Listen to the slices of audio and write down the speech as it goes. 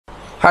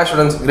Hi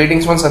students,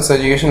 greetings from Success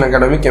Education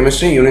Academy,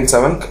 Chemistry, Unit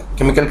 7,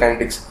 Chemical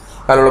Kinetics.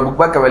 Our book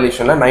back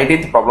evaluation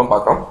 19th problem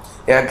பார்க்கலாம்.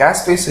 A gas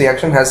phase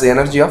reaction has the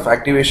energy of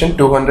activation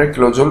 200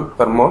 kilojoule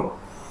per mole.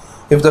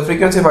 If the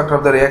frequency factor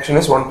of the reaction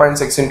is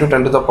 1.6 into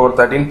 10 to the power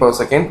 13 per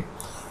second,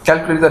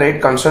 calculate the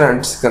rate constant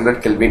at 600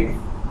 Kelvin.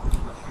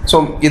 So,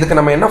 இதுக்கு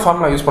நம்ம என்ன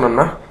formula use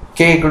பண்ணோம்னா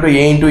K equal to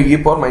A into e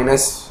power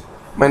minus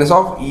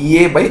of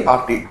EA by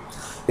RT.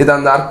 இது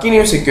அந்த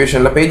Arrhenius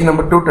equationல page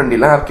number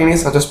 220ல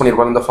Arrhenius suggest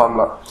பண்ணிருப்பாங்க இந்த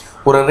formula.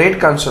 ஒரு rate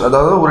constant,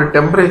 அதாவது ஒரு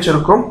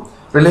டெம்பரேச்சருக்கும்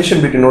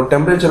ரிலேஷன் பிட்வீன் ஒரு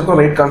டெம்பரேச்சருக்கும்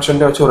ரேட்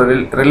கான்ஸ்டன்ட்டை வச்சு ஒரு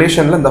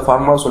ரிலேஷனில் இந்த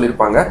ஃபார்முலா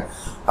சொல்லியிருப்பாங்க.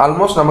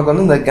 ஆல்மோஸ்ட் நமக்கு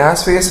வந்து இந்த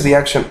கேஸ் ஃபேஸ்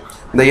ரியாக்ஷன்,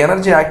 இந்த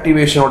எனர்ஜி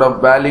ஆக்டிவேஷனோட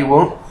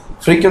வேல்யூவும்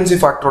ஃப்ரீக்வன்சி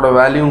ஃபேக்டரோட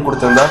வேல்யூவும்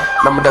கொடுத்துருந்தா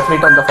நம்ம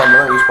டெஃபினட்டாக அந்த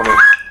ஃபார்முலா யூஸ்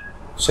பண்ணுவோம்.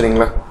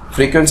 சரிங்களா?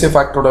 ஃப்ரீக்வன்சி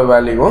ஃபேக்டரோட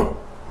வேல்யூவும்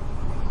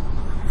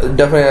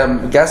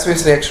கேஸ்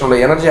ஃபேஸ் ரியாக்ஷனோட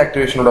எனர்ஜி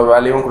ஆக்டிவேஷனோட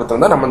வேல்யூவும்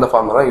கொடுத்துருந்தா நம்ம இந்த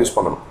ஃபார்முலா யூஸ்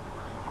பண்ணணும்.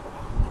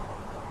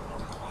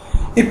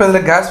 இப்போ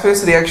இதில் case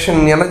face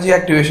reaction energy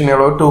activation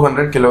எவ்வளோ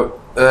 200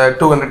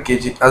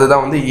 kg,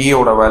 அதுதான் வந்து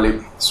ஈயோட value.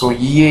 So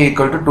EA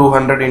equal to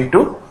 200 into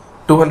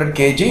 200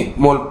 kg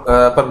mole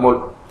per mole.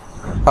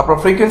 அப்புறம்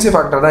ஃப்ரீக்வன்சி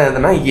ஃபேக்டர் தான்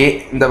எதுனா A,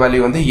 இந்த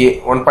வேல்யூ வந்து A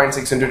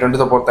 1.6 into 10 to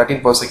the power 13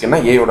 per second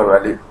ஏயோட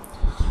value.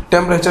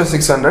 Temperature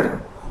 600.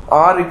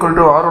 R equal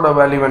to ஆரோட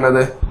value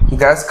என்னது?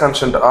 கேஸ்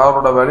கான்ஸ்டன்ட்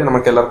ஆரோட வேல்யூ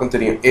நமக்கு எல்லாருக்கும்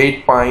தெரியும்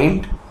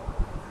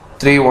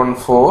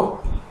 8.314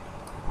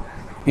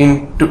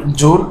 into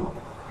joule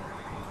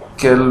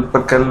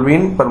per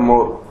Kelvin per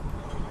mole.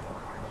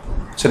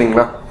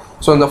 சரிங்களா?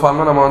 ஸோ இந்த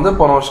ஃபார்முலா நம்ம வந்து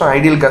போன வருஷம்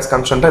ஐடியல் கேஸ்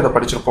கான்ஸ்டன்ட்டாக இதை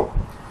படிச்சிருப்போம்,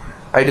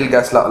 ஐடியல்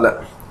கேஸில் அல்ல.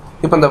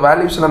 இப்போ இந்த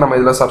வேல்யூஸ்லாம் நம்ம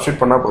இதில் சப்ஸ்டியூட்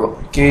பண்ணால் போதும்.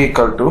 K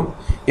ஈக்குவல் டு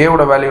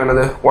ஏவோட வேல்யூ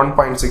என்னது?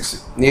 1.6.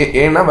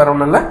 ஏன்னா வேற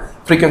ஒன்றும் இல்லை,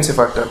 ஃப்ரீக்வன்சி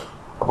ஃபேக்டர்.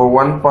 அப்போ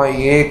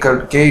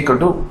K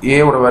ஈக்குவல் டு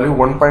ஏவோட value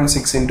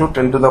 1.6 into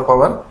 10 to the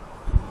power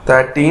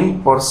 13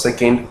 per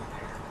second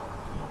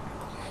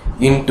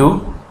into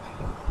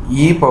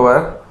E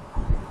power.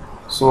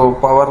 So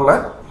பவரில்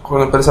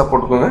கொஞ்சம் பெருசாக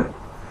போட்டுக்கோங்க.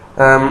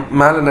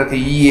 மேலே இருக்க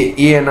E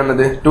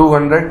என்னது?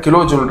 200 கிலோ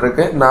ஜூல்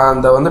இருக்கு. நான்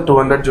அந்த வந்து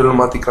 200 ஜூல்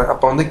மாற்றிக்கிறேன்.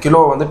 அப்போ வந்து கிலோ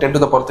வந்து 10 to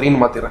the power 3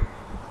 மாற்றிடுறேன்.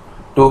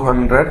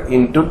 200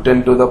 into 10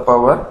 to the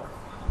power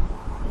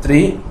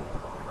 3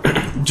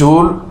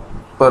 joule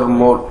per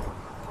mole.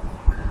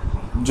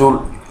 Joule,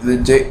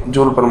 இது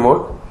joule per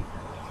mole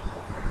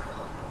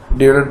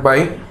divided by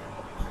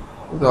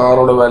இது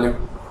ஆரோட வேல்யூ.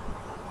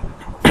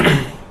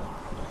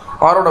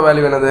 ஆரோட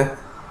வேல்யூ என்னது?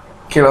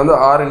 கீழே வந்து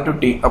R into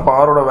T. அப்போ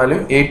ஆரோட வேல்யூ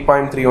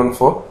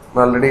 8.314.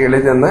 நான் ஆல்ரெடி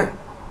எழுதியிருந்தேன்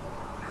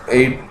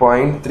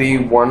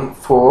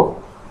 8.314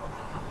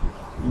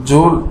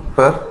 joule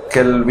per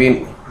Kelvin,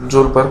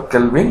 joule per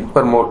Kelvin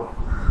per mole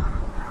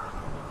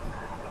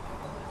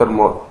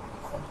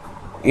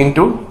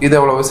into இது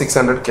எவ்வளவு?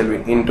 600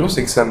 Kelvin into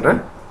 600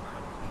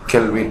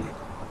 Kelvin.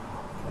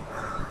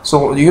 So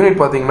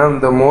unit பார்த்தீங்கன்னா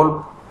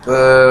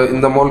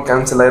இந்த மோல்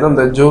கேன்சல் ஆயிரும்,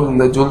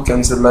 இந்த ஜூல்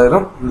கேன்சல்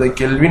ஆயிரும், இந்த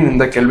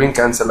கெல்வின்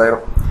கேன்சல்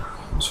ஆயிரும்.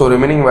 ஸோ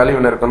ரிமைனிங் வேல்யூ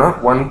என்ன இருக்குன்னா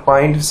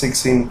 1.6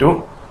 into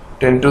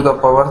 10 to the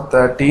power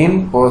 13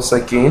 per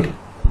second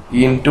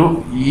into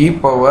E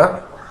power,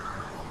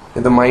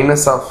 இது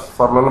மைனஸ் ஆஃப்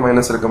ஃபார்முலாவில்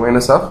மைனஸ் இருக்கு,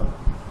 minus of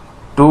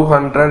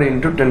 200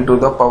 into 10 to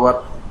the power.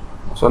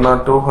 So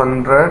நான்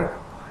 200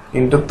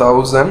 into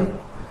 1000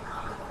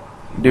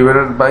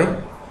 divided by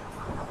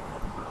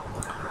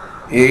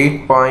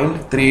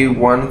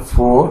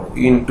 8.314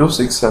 into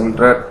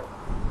 600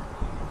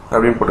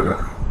 அப்படின்னு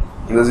போட்டுக்கிறேன்.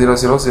 இந்த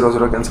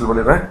 0 கேன்சல்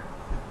பண்ணிடுறேன்.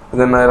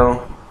 இது என்ன ஆயிரும்?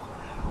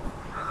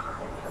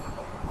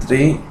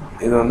 3,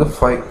 இது வந்து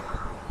 5.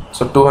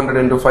 ஸோ 200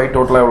 into 5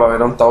 டோட்டலாக எவ்வளோ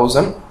ஆயிரும்?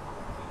 1000.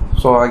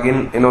 ஸோ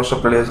அகெயின் இன்னொரு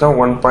step எழுதிச்சுன்னா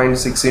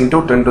 1.6 into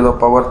 10 to the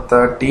power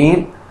 13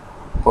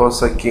 per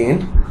second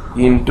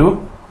into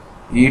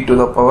E to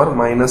the power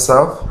minus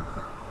of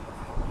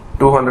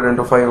 200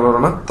 into 5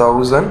 எவ்வளோனா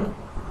 1000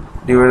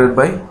 divided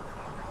by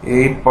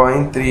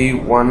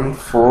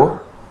 8.314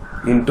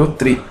 into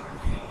 3.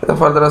 இதை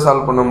ஃபர்தராக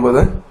சால்வ்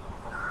பண்ணும்போது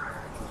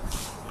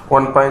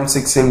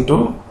 1.6 into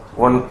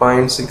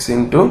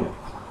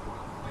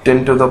 10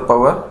 to the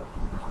power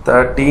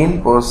 13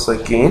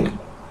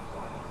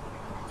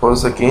 per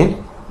second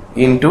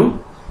into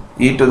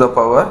E to the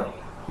power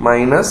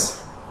minus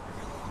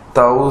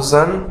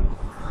 1000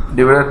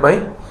 divided by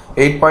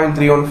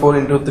 8.314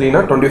 into 3 na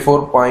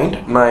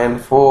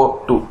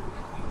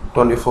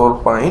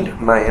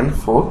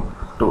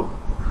 24.942.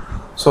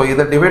 So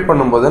இதை divide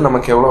பண்ணும்போது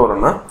நமக்கு எவ்வளோ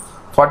வரும்னா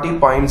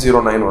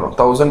 40.09 வரும்.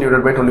 1000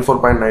 divided by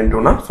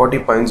 24.92 னா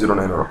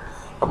 40.09 வரும்.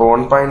 அப்போ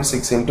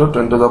 1.6 into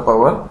 10 to the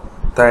power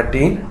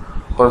 13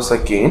 per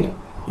second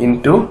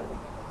into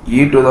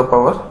E to the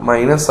power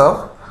minus of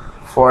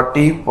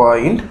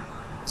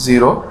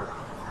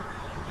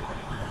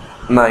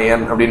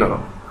 40.09 அப்படின்னு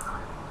வரும்.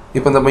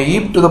 இப்போ நம்ம E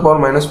to the power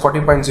minus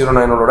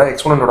 40.09 ஓட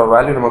எக்ஸ்போனன்டோட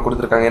வேல்யூ நம்ம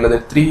கொடுத்துருக்காங்க. என்னது?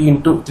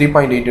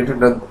 3.8 into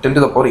 10 to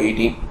the power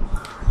 18.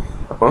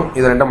 அப்போ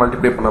இதை ரெண்டா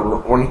மல்டிப்ளை பண்ண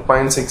போதும்.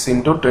 1.6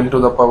 into 10 to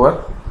the power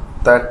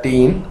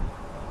 13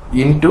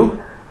 into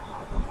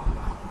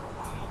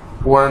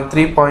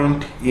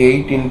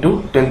 3.8 into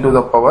 10 to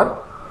the power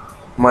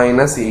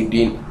minus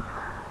 18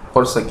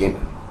 per second.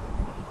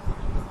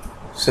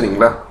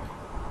 சரிங்களா?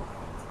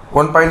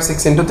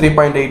 1.6 into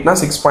 3.8 na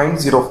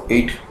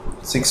 6.08.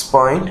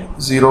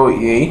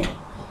 6.08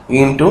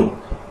 into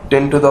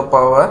 10 to the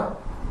power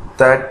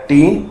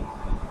 13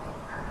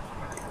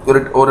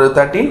 or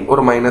 13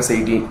 or minus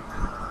 18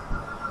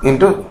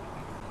 into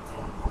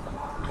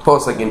per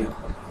second.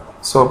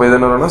 So by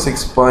then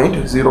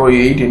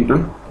 6.08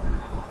 into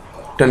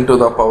 10 to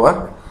the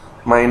power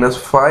minus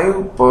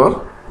 5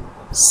 per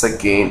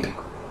second.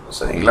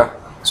 So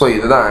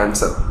this is the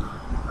answer.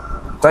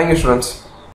 Thank you, students.